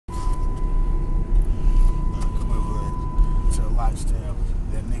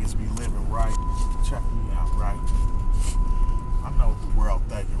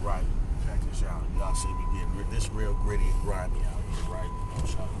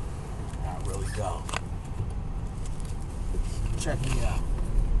go. Check me out.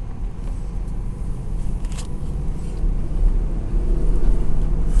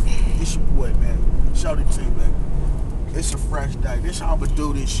 It's your boy, man. Shout it to you, man. It's a fresh day. This how I'ma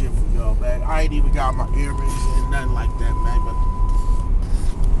do this shit for y'all, man. I ain't even got my earrings and nothing like that, man. But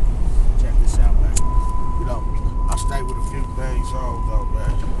check this out, man. You know, I stay with a few things on, though,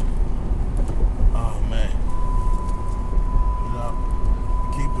 man. Oh, man. You know,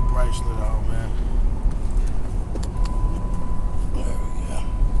 keep the bracelet on, man. There we go.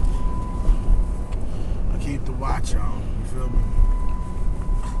 I keep the watch on. You feel me?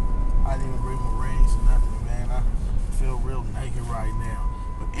 I didn't even bring my rings or nothing, man. I feel real naked right now.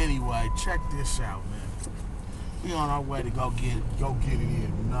 But anyway, check this out, man. We on our way to go get it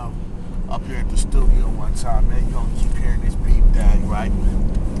in, you know. Up here at the studio one time, man. You gonna keep hearing this beep thing, right?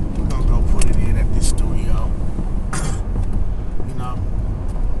 We're gonna go put it in at this studio. You know,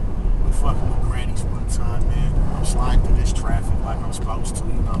 we fucking with grannies one time, man. I'm sliding through this traffic like I'm supposed to,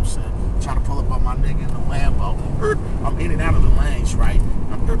 you know what I'm saying? Trying to pull up on my nigga in the Lambo. I'm in and out of the lanes, right?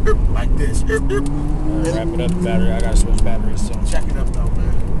 I'm like this. Wrap it up the battery. I gotta switch batteries soon. Check it up though,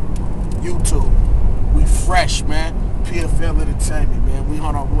 man. YouTube. We fresh, man. PFL Entertainment, man. We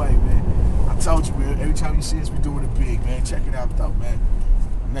on our way, man. I told you, man. Every time you see us, we doing it big, man. Check it out though, man.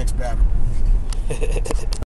 Next battle.